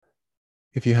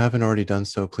If you haven't already done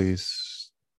so,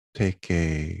 please take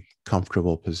a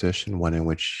comfortable position, one in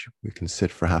which we can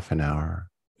sit for half an hour.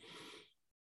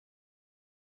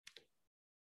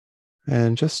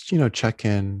 And just, check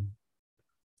in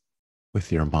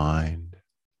with your mind.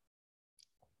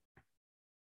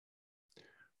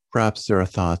 Perhaps there are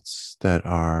thoughts that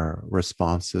are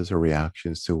responses or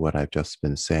reactions to what I've just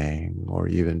been saying, or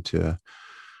even to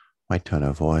my tone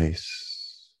of voice.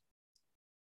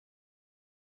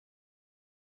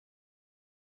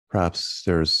 Perhaps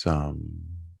there's some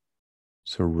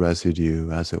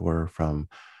residue, as it were, from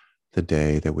the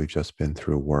day that we've just been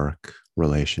through, work,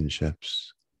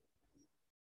 relationships.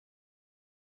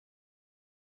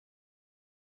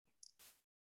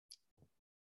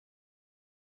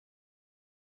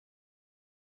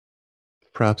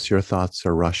 Perhaps your thoughts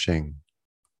are rushing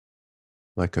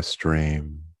like a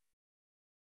stream,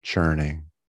 churning.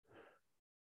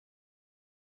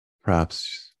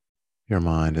 Perhaps your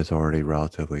mind is already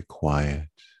relatively quiet.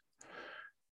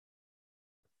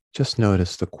 Just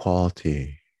notice the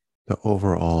quality, the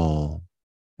overall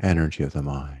energy of the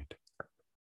mind.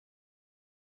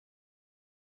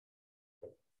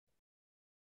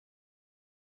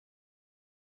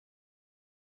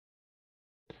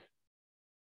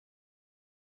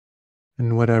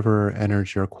 And whatever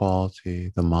energy or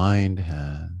quality the mind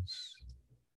has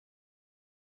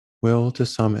will, to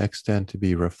some extent,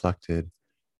 be reflected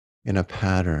in a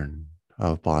pattern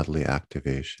of bodily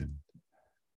activation.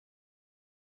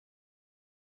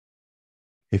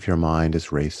 If your mind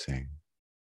is racing,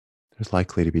 there's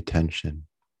likely to be tension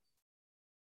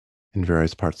in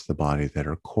various parts of the body that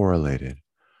are correlated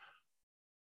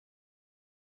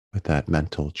with that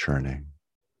mental churning.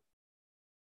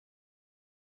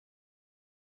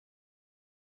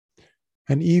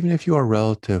 And even if you are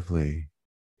relatively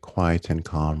quiet and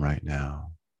calm right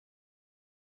now,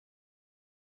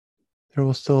 there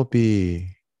will still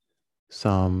be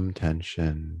some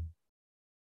tension,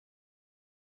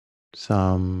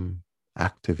 some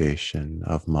activation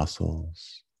of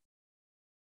muscles.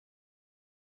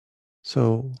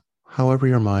 So, however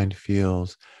your mind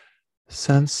feels,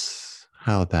 sense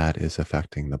how that is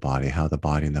affecting the body, how the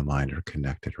body and the mind are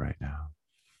connected right now.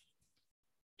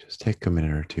 Just take a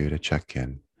minute or two to check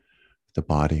in with the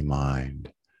body,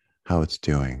 mind, how it's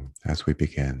doing as we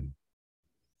begin.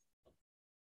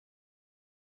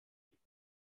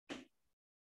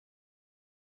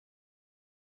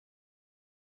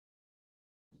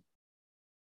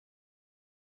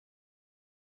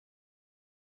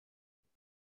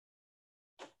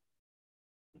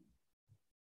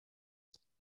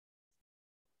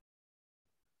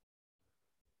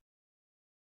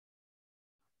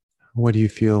 What do you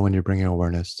feel when you're bringing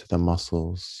awareness to the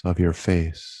muscles of your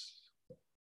face?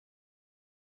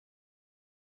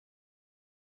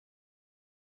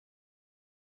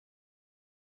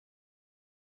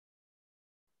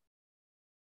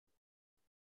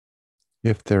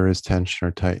 If there is tension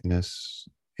or tightness,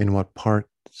 in what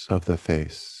parts of the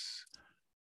face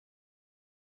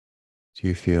do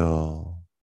you feel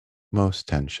most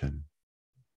tension,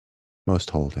 most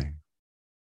holding?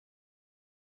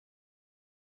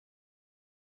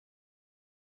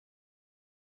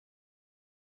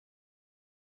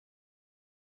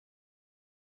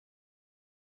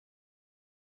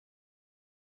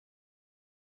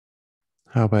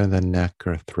 How about in the neck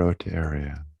or throat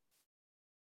area?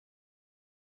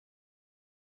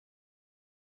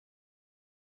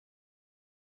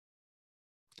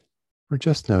 We're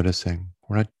just noticing.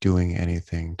 We're not doing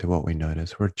anything to what we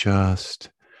notice. We're just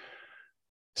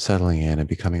settling in and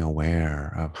becoming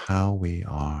aware of how we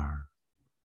are.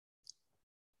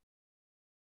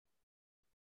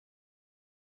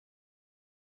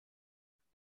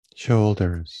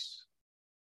 Shoulders,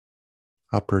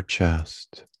 upper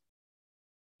chest,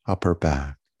 upper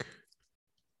back.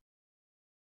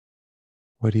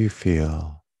 What do you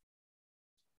feel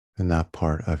in that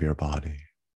part of your body?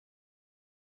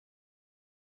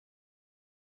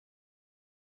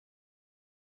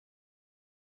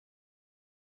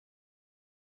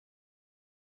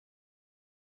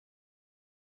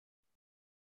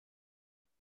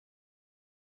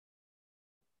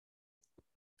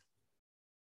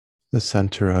 The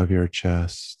center of your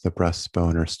chest, the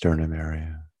breastbone or sternum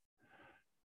area,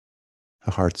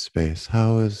 the heart space.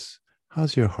 How's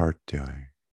your heart doing?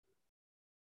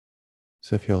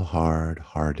 Does it feel hard,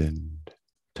 hardened,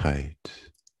 tight,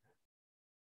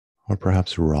 or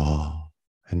perhaps raw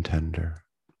and tender?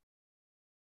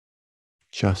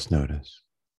 Just notice.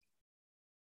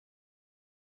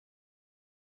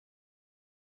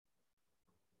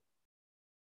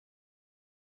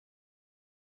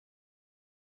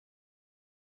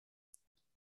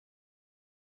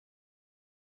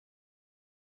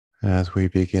 And as we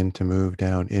begin to move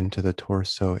down into the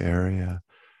torso area,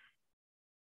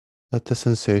 let the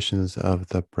sensations of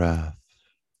the breath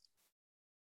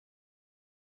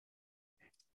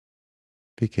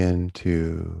begin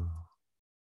to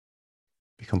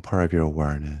become part of your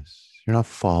awareness. You're not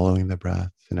following the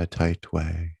breath in a tight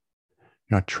way.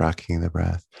 You're not tracking the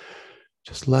breath.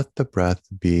 Just let the breath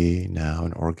be now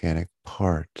an organic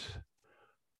part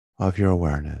of your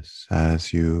awareness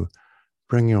as you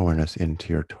bring your awareness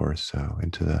into your torso,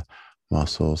 into the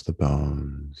muscles, the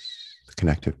bones, the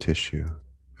connective tissue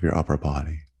of your upper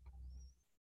body.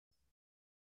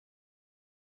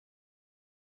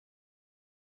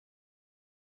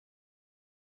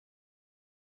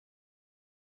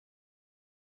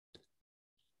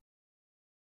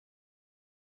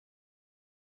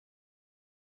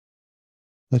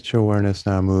 Let your awareness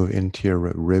now move into your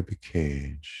rib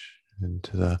cage,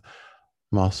 into the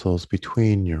muscles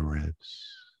between your ribs.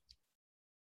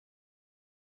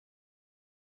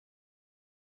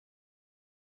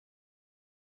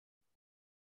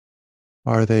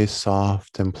 Are they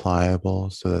soft and pliable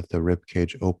so that the rib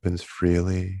cage opens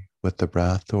freely with the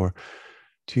breath, or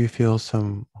do you feel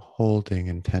some holding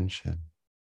and tension?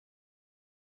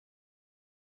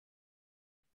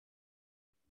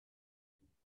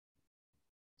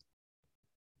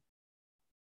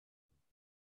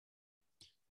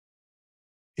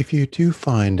 If you do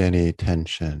find any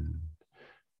tension,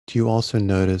 do you also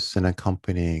notice an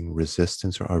accompanying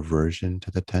resistance or aversion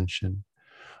to the tension?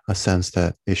 A sense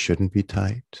that it shouldn't be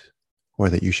tight or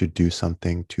that you should do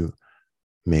something to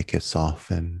make it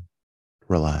soften,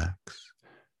 relax?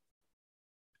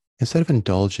 Instead of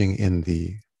indulging in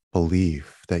the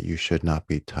belief that you should not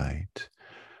be tight,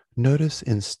 notice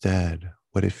instead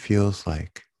what it feels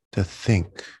like to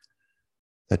think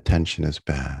that tension is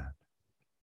bad.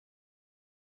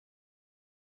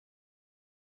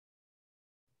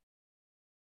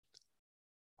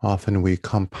 Often we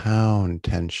compound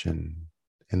tension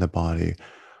in the body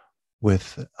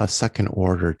with a second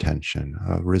order tension,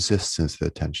 a resistance to the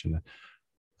tension,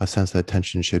 a sense that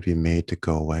tension should be made to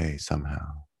go away somehow.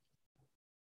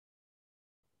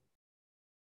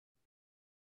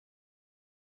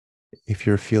 If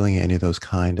you're feeling any of those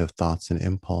kind of thoughts and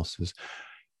impulses,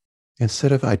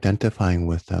 instead of identifying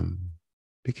with them,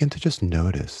 begin to just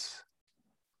notice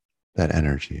that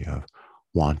energy of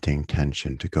wanting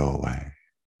tension to go away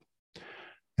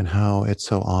and how it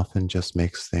so often just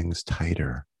makes things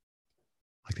tighter,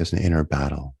 like there's an inner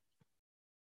battle.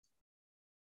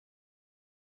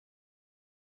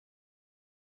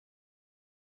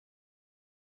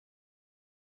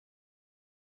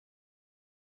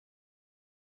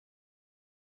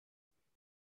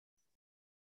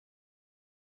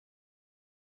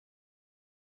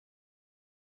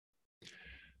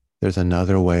 There's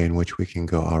another way in which we can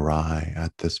go awry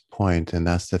at this point, and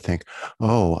that's to think,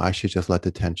 oh, I should just let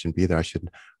the tension be there.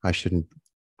 I shouldn't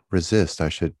resist. I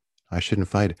shouldn't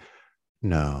fight.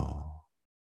 No.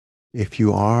 If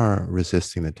you are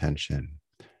resisting the tension,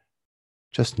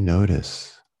 just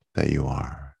notice that you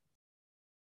are.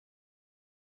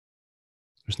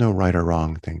 There's no right or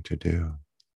wrong thing to do.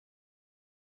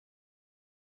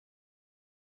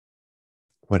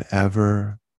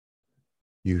 Whatever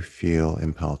you feel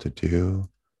impelled to do,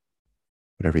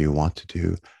 whatever you want to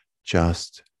do,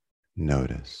 just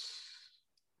notice.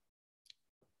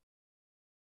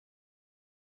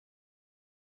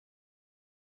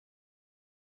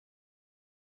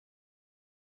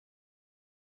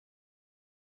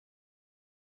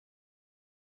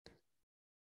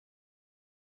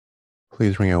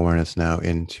 Please bring awareness now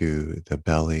into the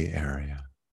belly area.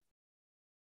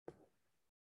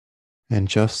 And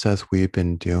just as we've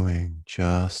been doing,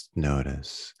 just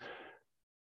notice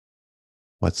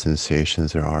what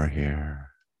sensations there are here,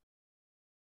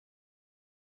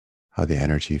 how the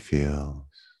energy feels.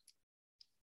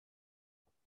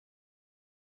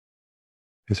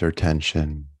 Is there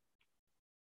tension?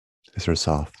 Is there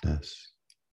softness?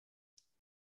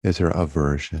 Is there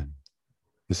aversion?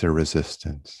 Is there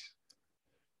resistance?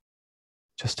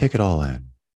 Just take it all in.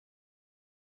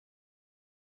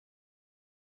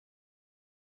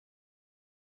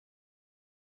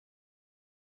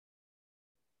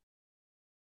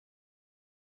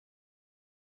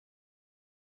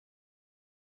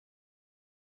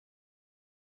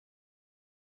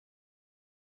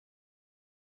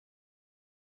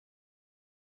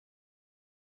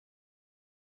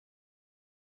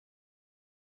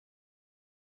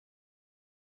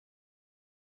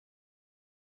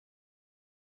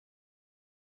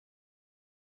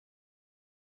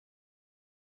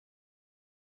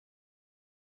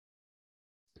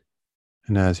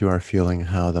 And as you are feeling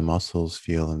how the muscles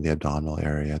feel in the abdominal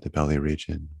area, the belly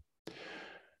region,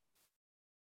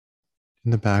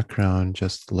 in the background,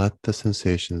 just let the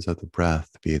sensations of the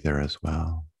breath be there as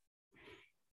well.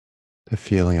 The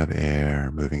feeling of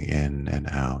air moving in and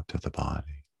out of the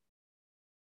body.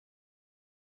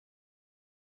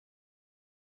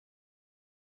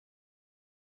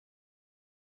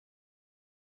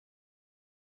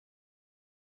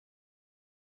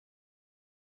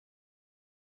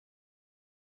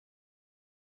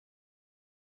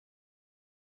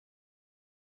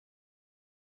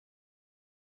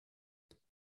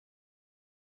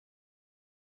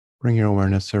 Bring your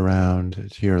awareness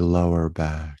around to your lower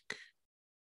back.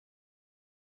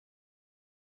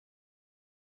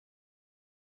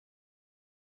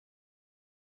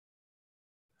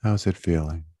 How's it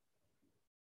feeling?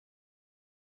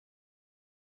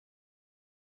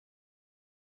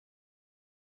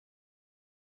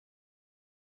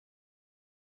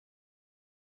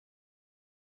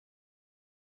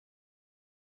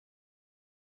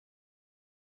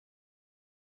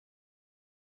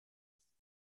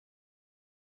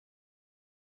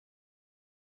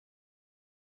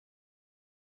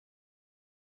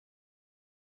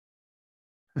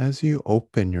 As you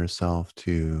open yourself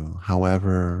to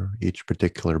however each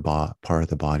particular part of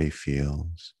the body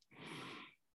feels,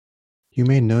 you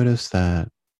may notice that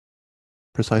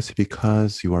precisely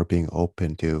because you are being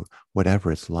open to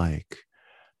whatever it's like,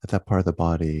 that part of the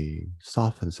body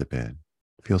softens a bit,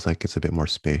 feels like it's a bit more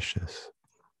spacious.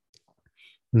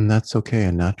 And that's okay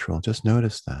and natural. Just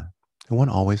notice that. It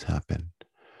won't always happen.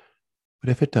 But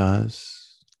if it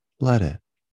does, let it.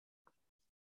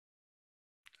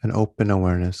 An open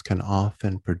awareness can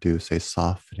often produce a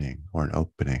softening or an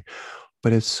opening,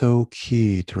 but it's so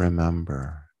key to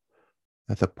remember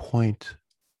that the point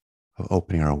of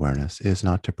opening our awareness is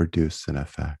not to produce an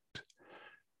effect.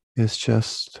 It's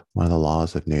just one of the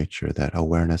laws of nature that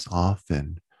awareness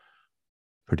often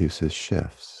produces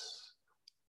shifts.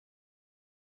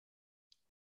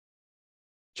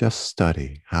 Just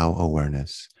study how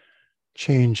awareness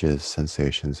changes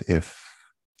sensations if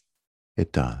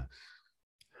it does.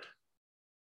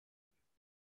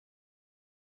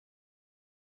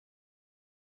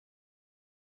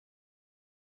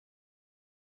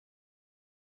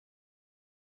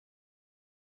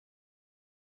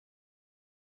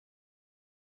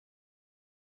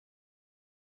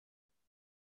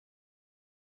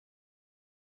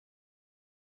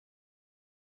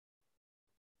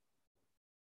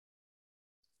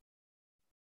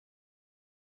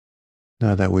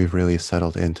 Now that we've really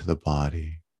settled into the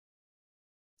body,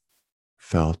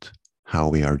 felt how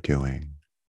we are doing,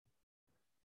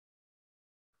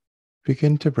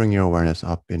 begin to bring your awareness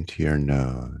up into your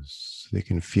nose so you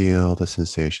can feel the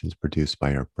sensations produced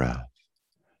by your breath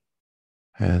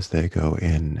as they go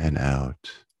in and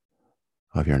out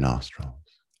of your nostrils.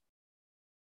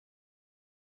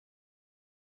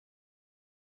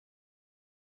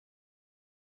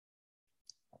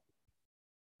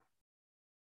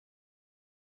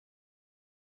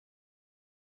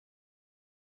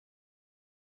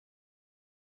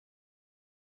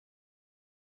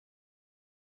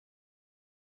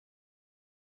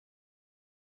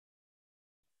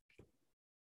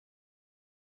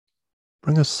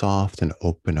 Bring a soft and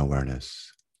open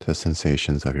awareness to the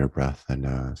sensations of your breath and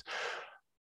nose.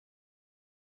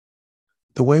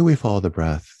 The way we follow the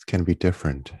breath can be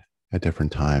different at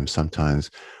different times.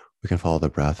 Sometimes we can follow the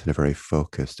breath in a very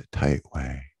focused, tight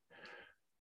way,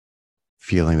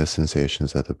 feeling the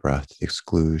sensations of the breath, the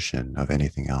exclusion of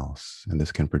anything else. And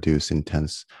this can produce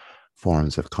intense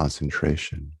forms of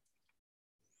concentration.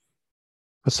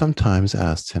 But sometimes,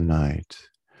 as tonight,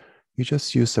 you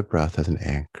just use the breath as an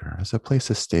anchor, as a place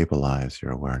to stabilize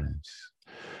your awareness.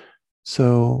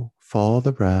 So follow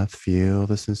the breath, feel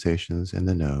the sensations in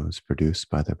the nose produced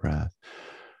by the breath,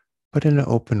 but in an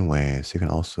open way so you can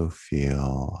also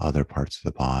feel other parts of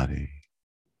the body.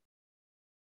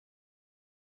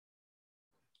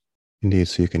 Indeed,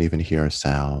 so you can even hear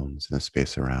sounds in the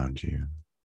space around you.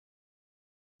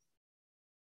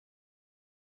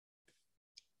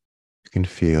 You can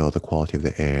feel the quality of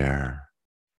the air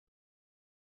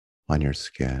on your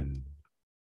skin.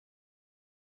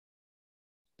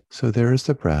 So there is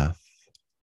the breath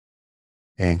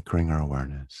anchoring our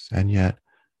awareness, and yet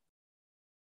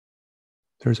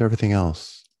there's everything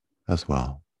else as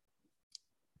well.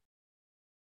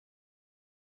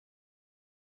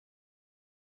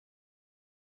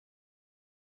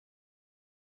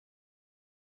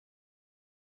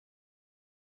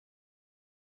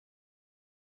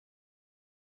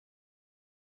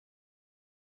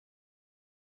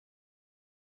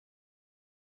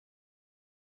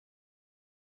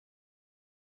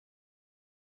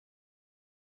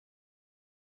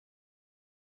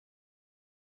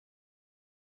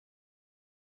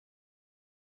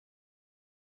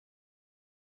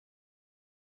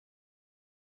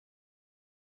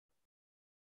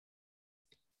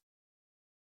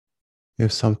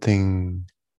 If something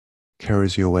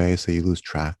carries you away so you lose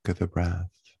track of the breath,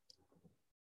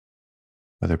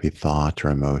 whether it be thought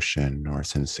or emotion or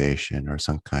sensation or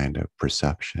some kind of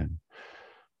perception,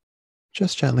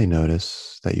 just gently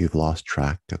notice that you've lost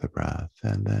track of the breath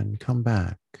and then come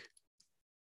back.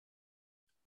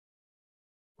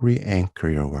 Re-anchor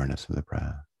your awareness of the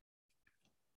breath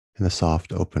in the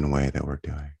soft, open way that we're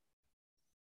doing.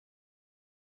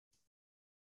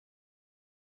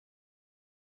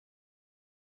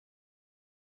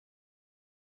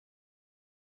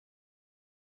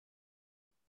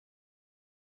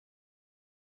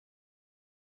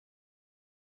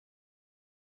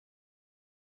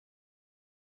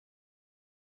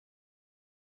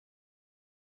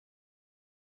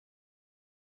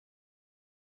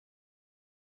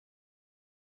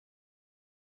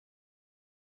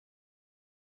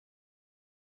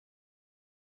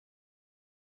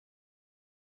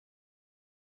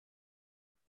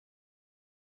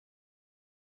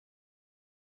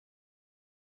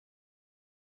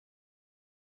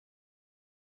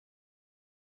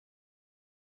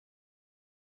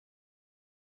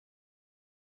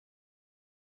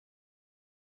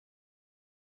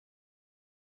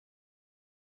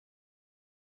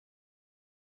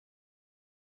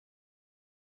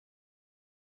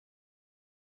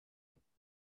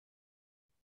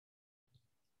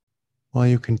 While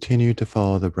you continue to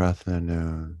follow the breath in the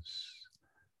nose,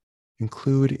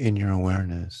 include in your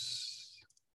awareness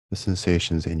the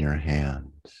sensations in your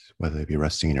hands, whether they be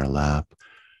resting in your lap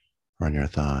or on your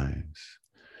thighs.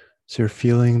 So you're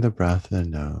feeling the breath in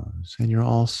the nose, and you're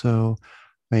also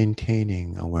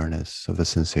maintaining awareness of the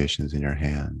sensations in your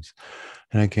hands.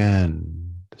 And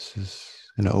again, this is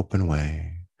an open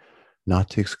way, not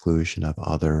to exclusion of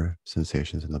other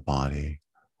sensations in the body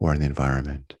or in the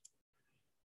environment.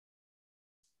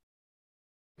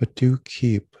 But do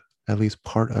keep at least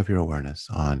part of your awareness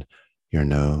on your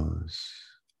nose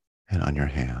and on your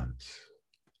hands.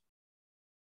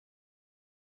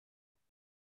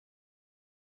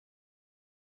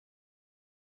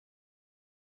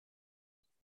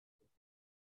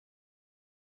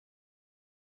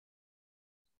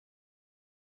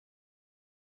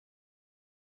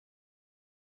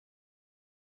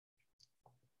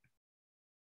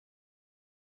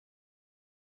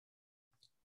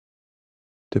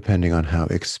 Depending on how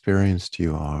experienced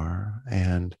you are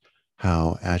and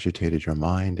how agitated your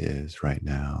mind is right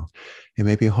now, it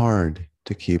may be hard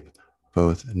to keep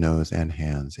both nose and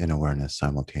hands in awareness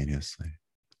simultaneously.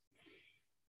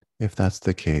 If that's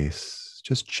the case,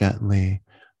 just gently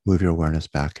move your awareness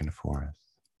back and forth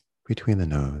between the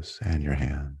nose and your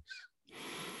hands.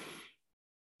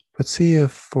 But see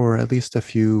if for at least a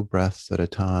few breaths at a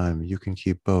time, you can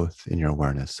keep both in your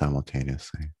awareness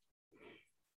simultaneously.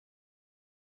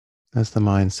 As the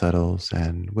mind settles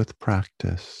and with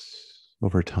practice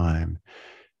over time,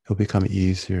 it'll become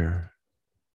easier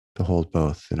to hold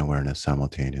both in awareness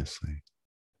simultaneously.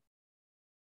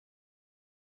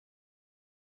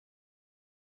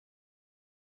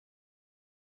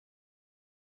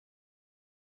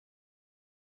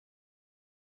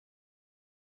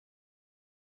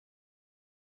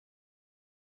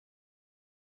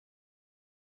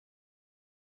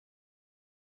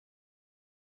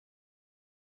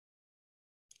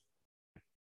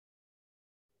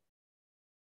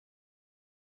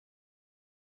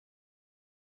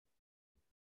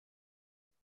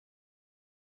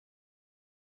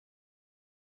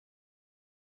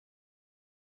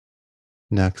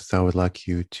 Next, I would like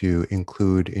you to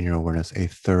include in your awareness a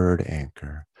third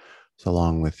anchor. So,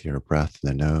 along with your breath in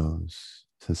the nose,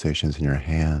 sensations in your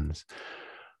hands,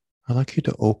 I'd like you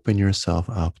to open yourself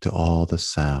up to all the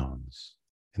sounds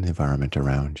in the environment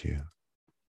around you.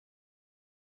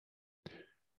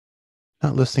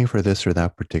 Not listening for this or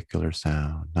that particular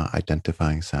sound, not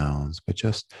identifying sounds, but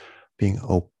just being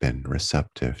open,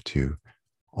 receptive to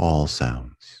all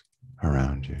sounds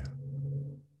around you.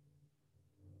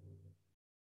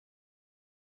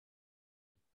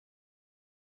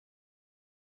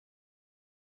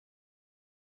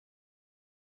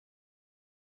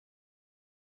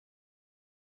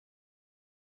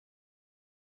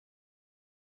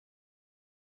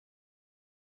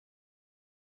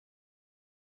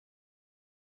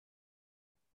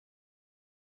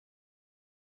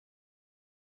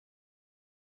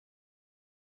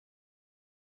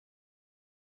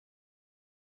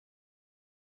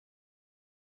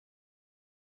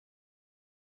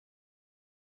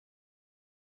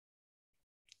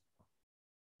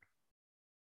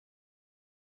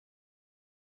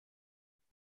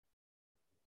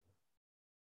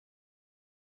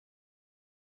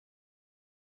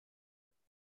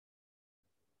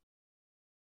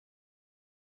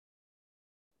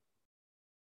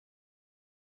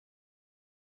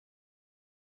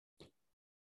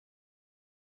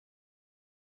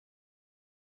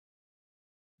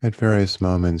 At various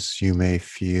moments, you may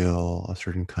feel a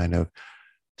certain kind of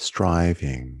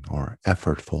striving or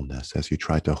effortfulness as you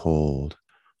try to hold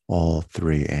all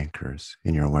three anchors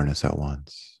in your awareness at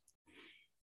once.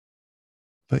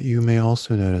 But you may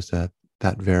also notice that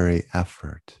that very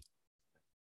effort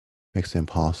makes it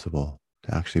impossible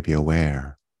to actually be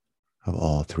aware of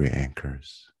all three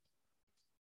anchors.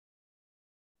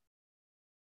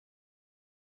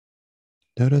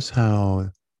 Notice how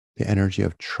the energy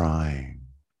of trying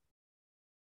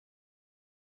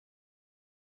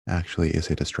actually is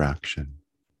a distraction.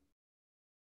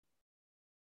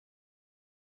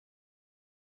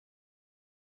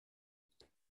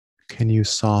 Can you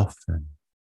soften,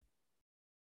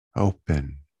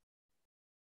 open,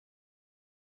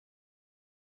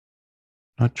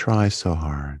 not try so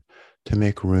hard to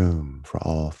make room for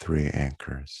all three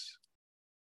anchors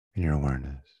in your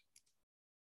awareness?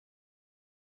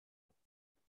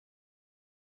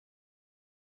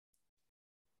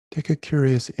 Take a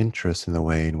curious interest in the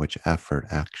way in which effort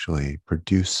actually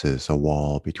produces a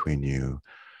wall between you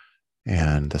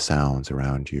and the sounds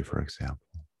around you, for example.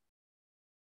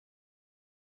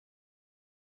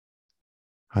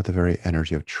 How the very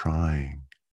energy of trying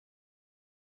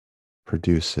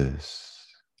produces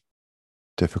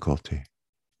difficulty.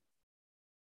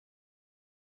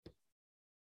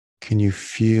 Can you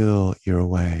feel your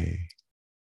way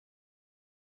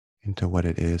into what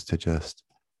it is to just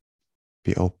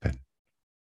be open,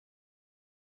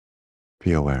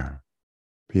 be aware,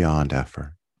 beyond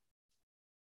effort?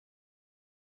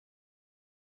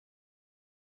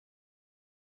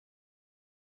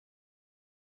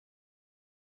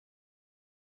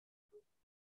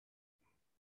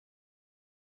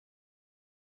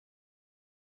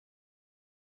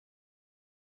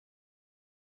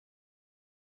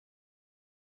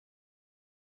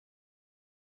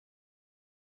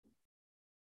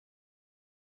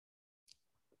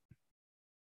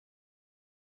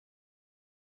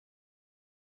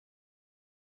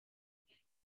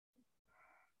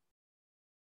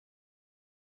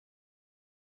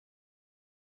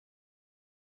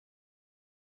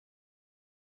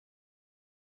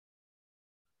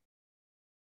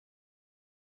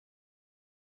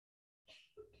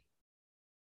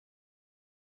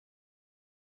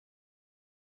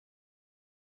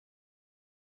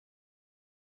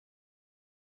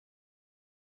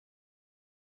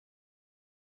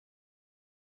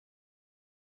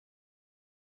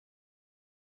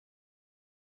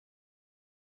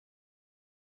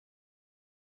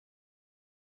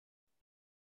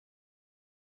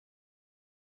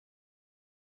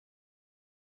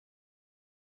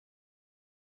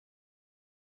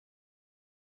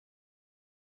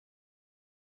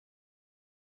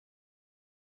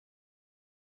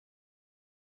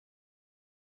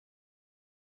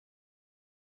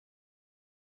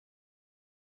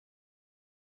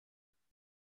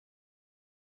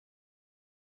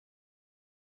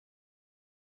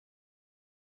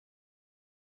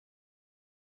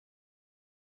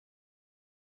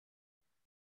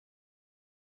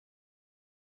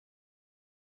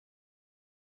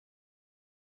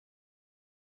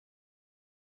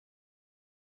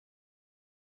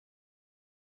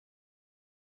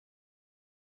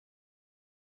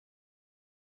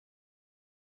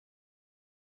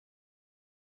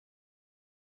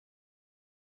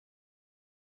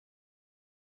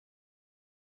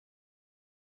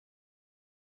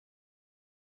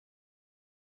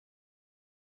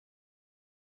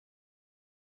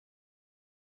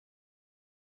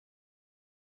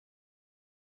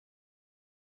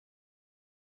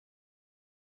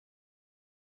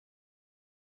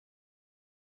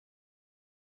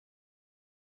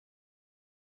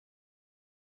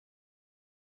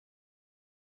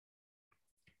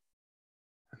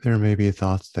 There may be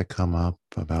thoughts that come up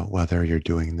about whether you're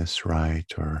doing this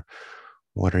right or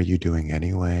what are you doing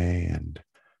anyway and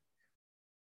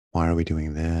why are we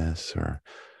doing this, or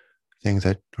things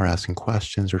that are asking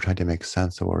questions or trying to make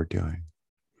sense of what we're doing.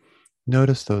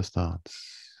 Notice those thoughts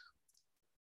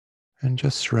and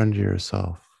just surrender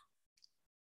yourself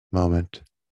moment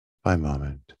by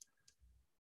moment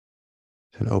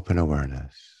to an open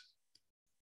awareness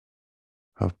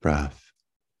of breath,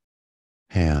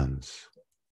 hands,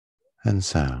 and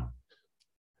sound,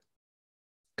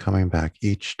 coming back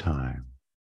each time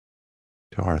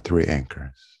to our three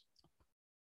anchors.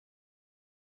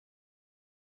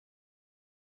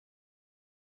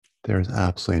 There is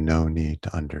absolutely no need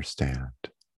to understand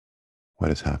what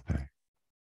is happening.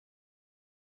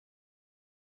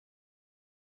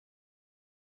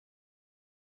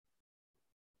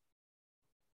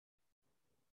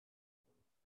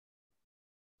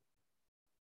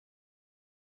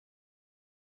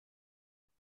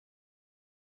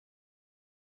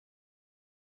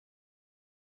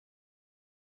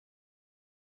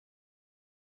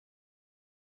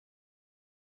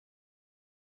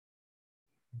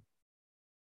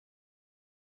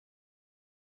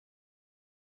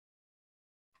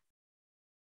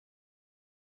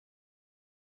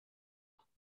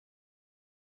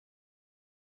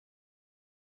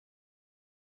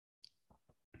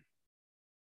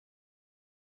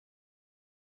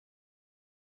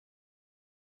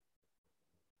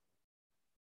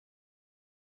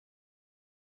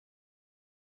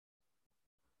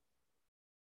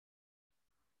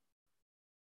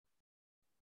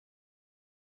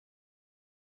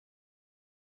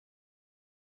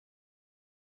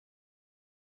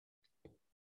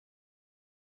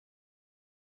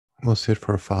 We'll sit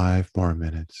for 5 more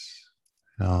minutes.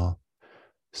 And I'll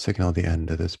signal the end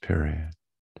of this period.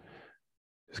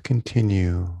 Just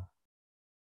continue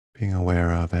being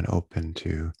aware of and open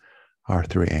to our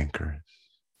three anchors.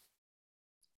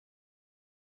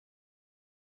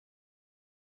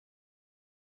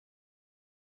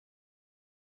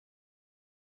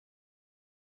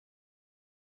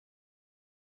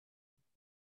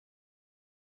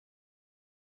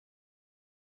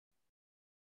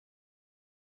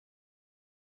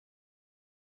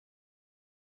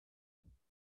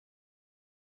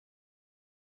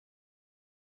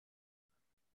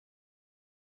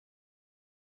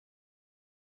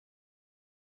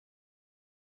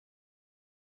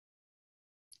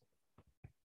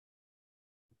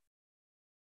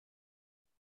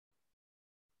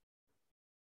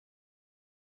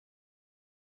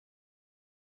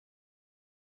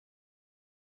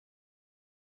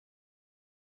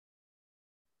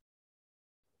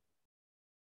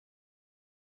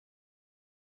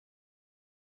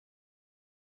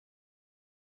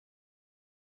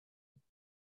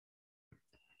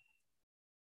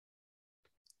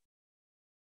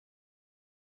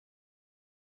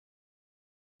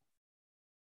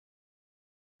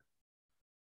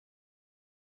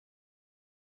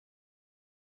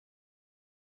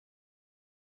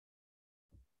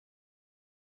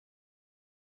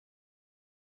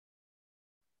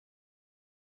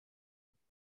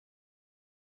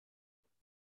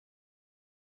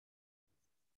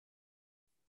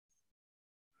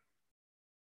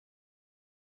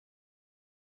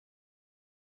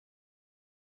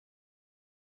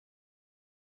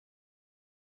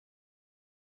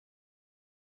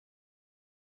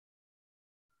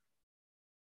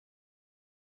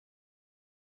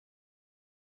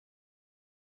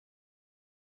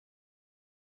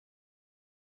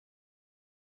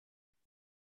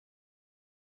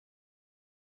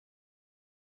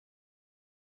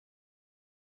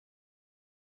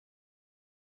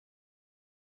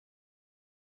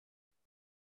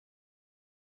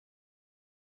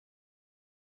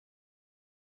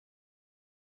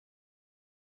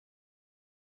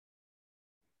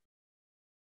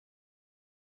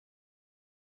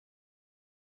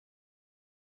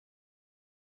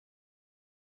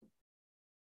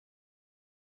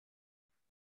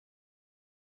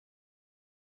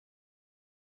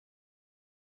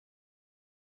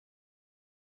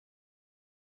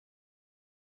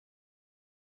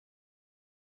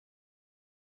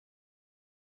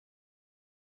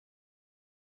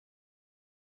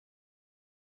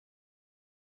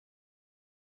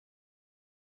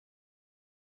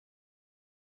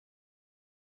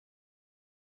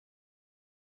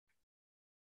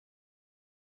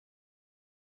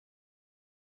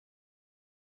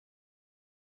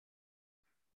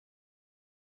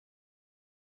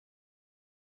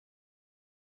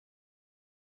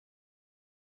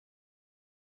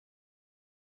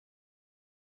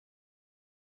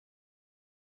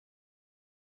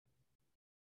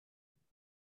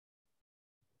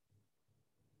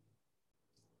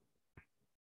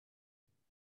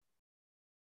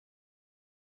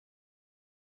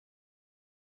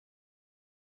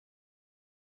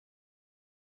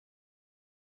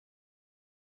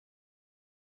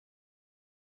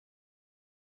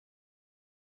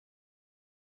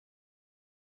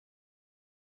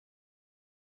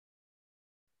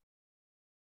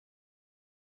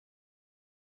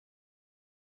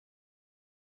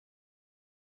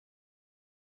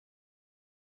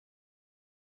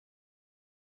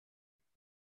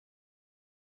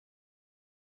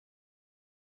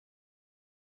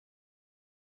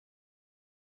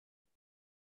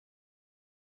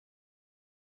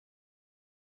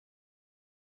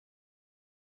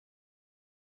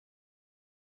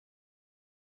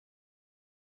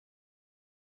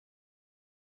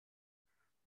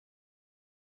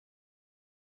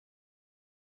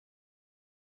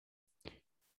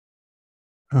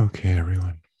 Okay,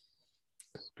 everyone.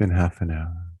 It's been half an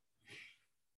hour.